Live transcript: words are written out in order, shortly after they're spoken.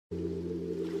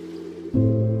Over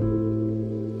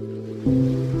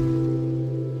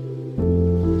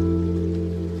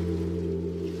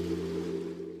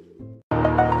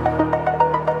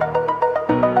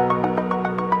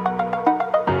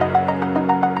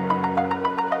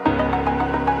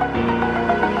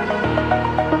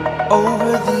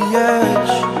the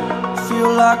edge,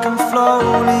 feel like I'm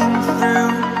floating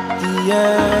through the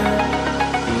air.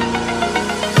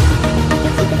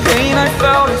 The pain I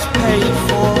felt is paid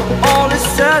for, all is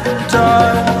said and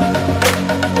done.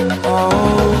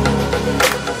 Oh,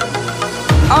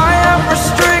 I am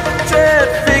restricted,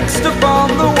 fixed upon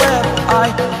the web.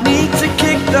 I need to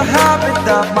kick the habit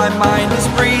that my mind is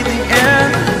breathing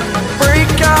in.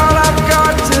 Break out, I've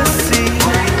got to see.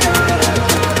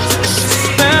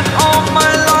 Spent all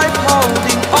my life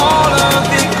holding all of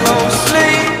it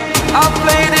closely. I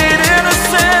played it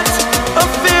innocent, a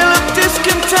feel of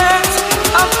discontent.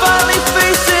 I'm finally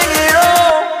facing it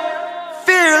all,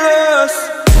 fearless.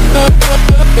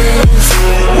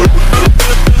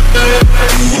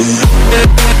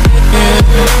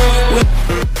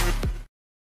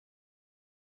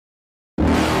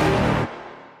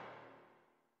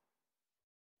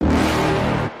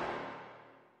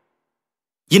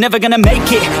 You're never gonna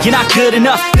make it, you're not good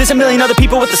enough. There's a million other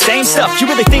people with the same stuff. You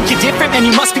really think you're different? Man,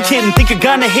 you must be kidding. Think you're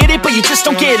gonna hit it, but you just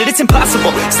don't get it. It's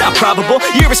impossible, it's not probable,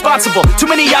 you're irresponsible. Too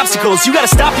many obstacles, you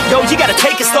gotta stop it, yo. You gotta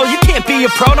take it slow, you can't be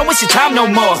a pro. Don't waste your time no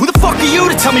more. Who the fuck are you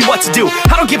to tell me what to do?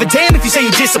 I don't give a damn if you say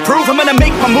you disapprove. I'm gonna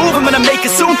make my move, I'm gonna make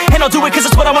it soon. And I'll do it cause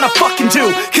it's what I wanna fucking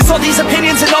do. Cause all these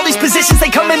opinions and all these positions,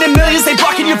 they come in millions, they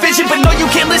blocking your vision. But no,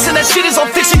 you can't listen, that shit is all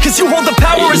fiction. Cause you hold the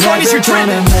power as long as you're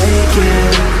dreaming.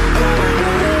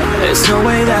 There's no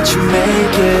way that you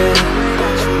make it,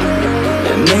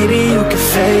 and maybe you can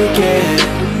fake it,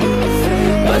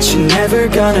 but you're never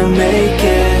gonna make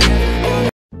it.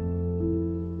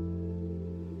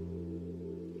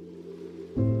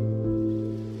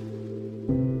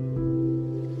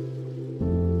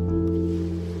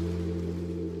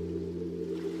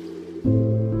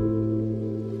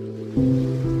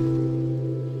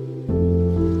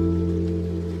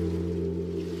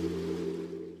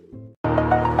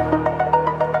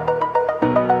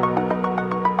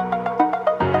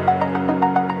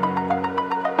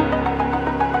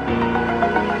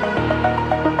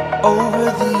 Over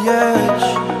the edge,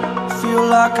 feel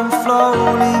like I'm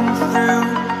floating through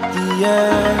the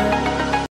air.